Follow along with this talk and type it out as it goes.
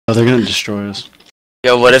Oh, they're gonna destroy us.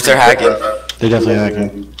 Yo, what if they're hacking? They're definitely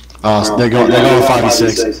hacking. Oh, they're going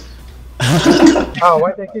 5v6. Oh,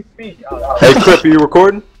 why'd they kick me? Hey, Clip, are you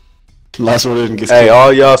recording? Last one didn't get Hey,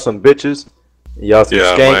 all y'all some bitches. Y'all some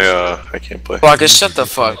Yeah, skanks. I can't play. Marcus, shut the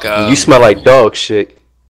fuck up. You smell like dog shit.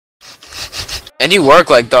 And you work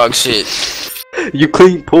like dog shit. You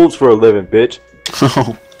clean pools for a living, bitch.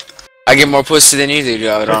 I get more pussy than you do,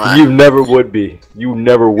 don't I? You never would be. You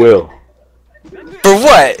never will. For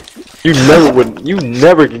what? You never would. You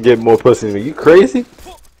never can get more pussy than me. You crazy?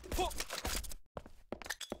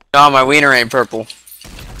 No, my wiener ain't purple.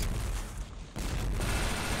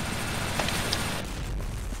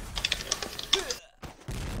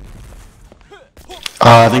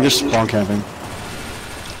 I think they're spawn camping.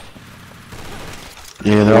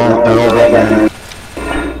 Yeah, they're all right.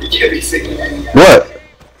 What?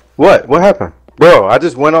 What? What happened? Bro, I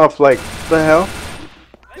just went off like, what the hell?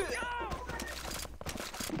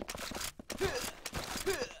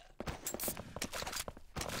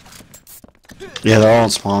 Yeah, they're all on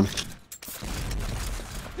spawn.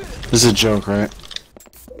 This is a joke, right?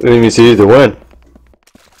 I didn't even see you to win.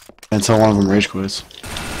 Until one of them rage quits.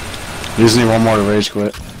 We just need one more to rage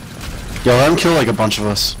quit. Yo, let him kill like a bunch of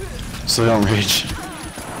us, so they don't rage.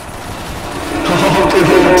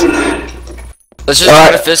 Let's just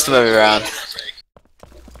try to fist him every round.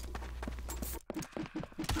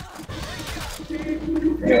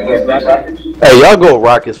 Hey, y'all go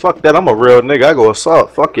Rockets. Fuck that. I'm a real nigga. I go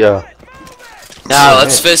assault. Fuck y'all. Nah,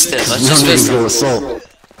 let's fist him. Let's just fist him. Assault.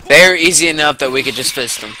 They're easy enough that we could just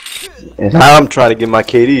fist them. And I'm trying to get my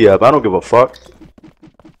KD up. I don't give a fuck.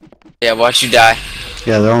 Yeah, watch you die.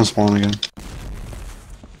 Yeah, they're on spawn again.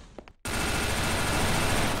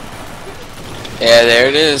 Yeah, there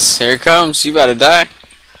it is. Here it comes. You about to die.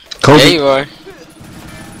 Kobe. Yeah, you are.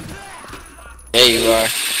 Yeah, you are.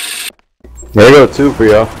 There you go, two for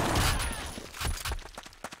y'all.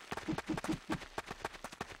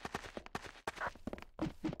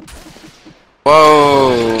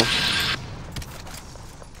 Whoa.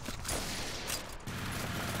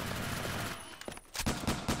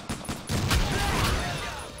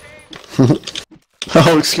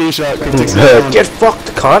 Oh, screenshot. Cryptic's got on. Get fucked,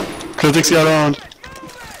 cunt. Cryptic's got on.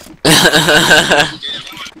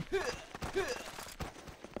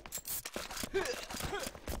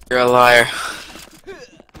 You're a liar.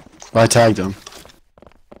 Well, I tagged him.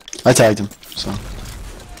 So.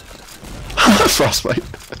 Frostbite.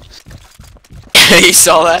 You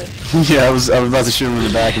saw that? Yeah, I was about to shoot him in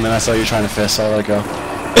the back, and then I saw you trying to fist, so I let go.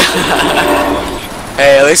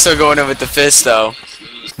 Hey, at least we're going in with the fist, though.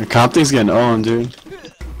 The comp thing's getting owned, dude.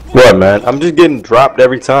 What, man? I'm just getting dropped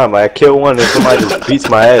every time. Like, I kill one and somebody just beats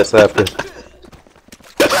my ass after.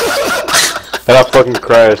 And I fucking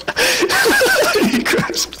crashed. He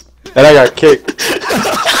crashed. And I got kicked.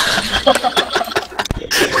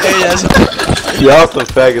 Hey, that's Y'all some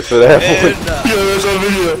faggots for that. Yo, that's on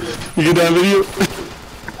video. You get that video?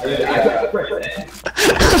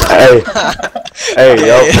 Hey,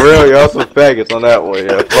 y'all for real, y'all some faggots on that one,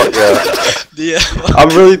 yeah. Fuck y'all. yeah. I'm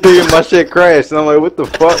really thinking my shit crashed, and I'm like, what the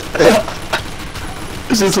fuck?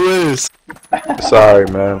 This is hilarious. Sorry,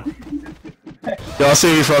 man. Y'all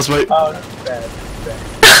see me, Frostbite? Oh, that's bad.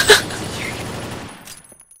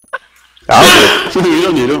 We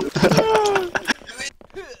don't need him.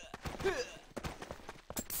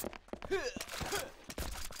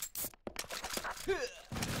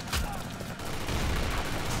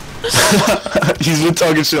 He's been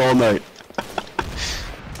talking shit all night.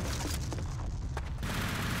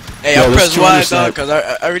 Hey, Yo, I let's pressed Y, 200%. dog, cause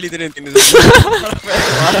I really didn't think this was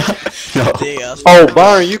Yo. Oh,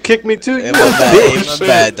 Byron, you kicked me too? You Hey, a my bad, bitch. hey, my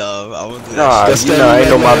bad, dog. I won't do that. Nah, That's you that know, ain't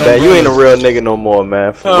no my man, bad. You ain't a bro. real nigga no more,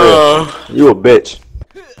 man. For real. You a bitch.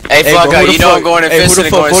 Hey, Hey, fuck but who out. the You know fuck- I'm going to hey, who fist the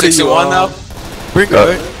and fuck going voted you, 61 though? Bring it,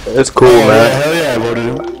 right? It's cool, Yeah, man. hell yeah, I voted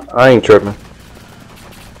him. I ain't tripping.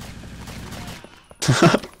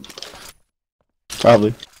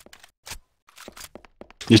 Probably.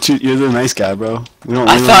 You're the nice guy, bro. We don't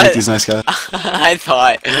I like these nice guys. I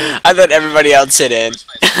thought everybody else hit in.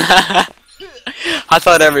 I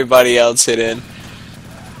thought everybody else hit in.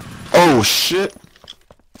 Oh shit!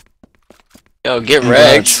 Yo, get Oh,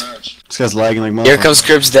 wrecked. This guy's lagging like motherfucker. Here comes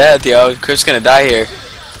Crip's death, yo. Crip's gonna die here.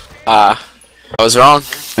 I was wrong.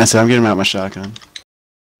 That's it. I'm getting him out my shotgun.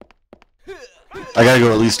 I gotta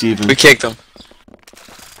go at least even. We kicked him.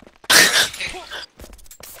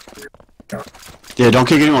 Yeah, don't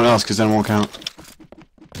kick anyone else, cause then it won't count.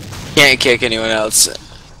 Can't kick anyone else.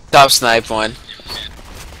 Top snipe one.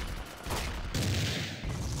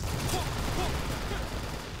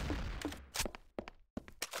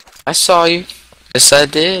 I saw you. Yes, I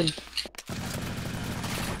did.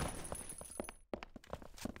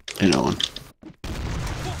 Ain't no one.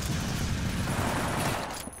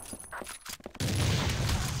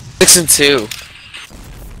 Six and 2.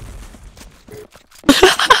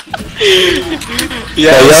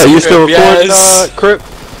 Yeah, you still recording, yes. Crip?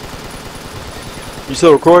 You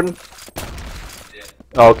still recording?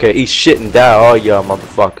 Okay, eat shit and die, all y'all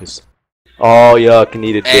motherfuckers. All y'all can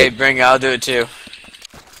eat a Hey, dick. bring it, I'll do it too.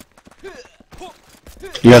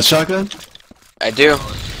 You got shotgun? I do.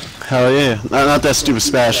 Hell yeah. Not that stupid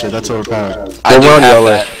smash shit. That's overpowered. I do one have y'all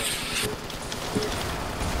that.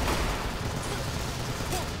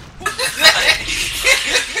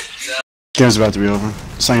 Game's about to be over.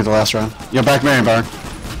 Sang it the last round. Yo, back Marion Bar.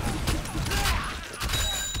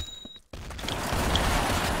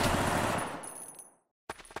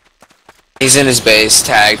 He's in his base,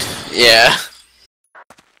 tagged. Yeah.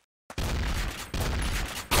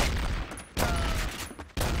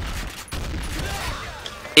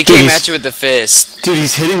 He came he's- at you with the fist. Dude,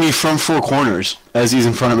 he's hitting me from 4 corners as he's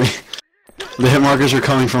in front of me. The hit markers are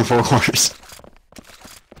coming from 4 corners.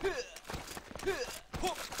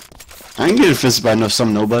 I ain't getting fisted by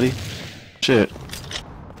some nobody. Shit.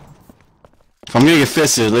 If I'm gonna get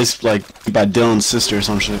fisted, at least like by Dylan's sister or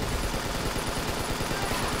some shit.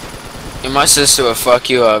 And my sister will fuck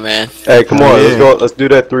you up, man. Hey, come Oh, on, yeah. let's go. Let's do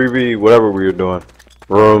that 3v whatever we were doing.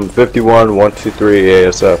 Room 51, 123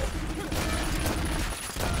 ASF.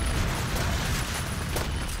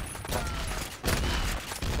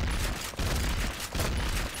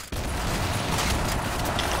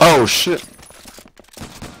 Oh shit.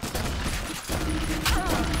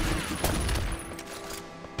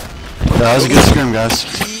 That was a good scrim, guys.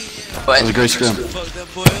 That was a But great scrim. Fuck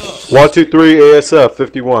that boy up. 123 ASF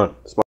 51.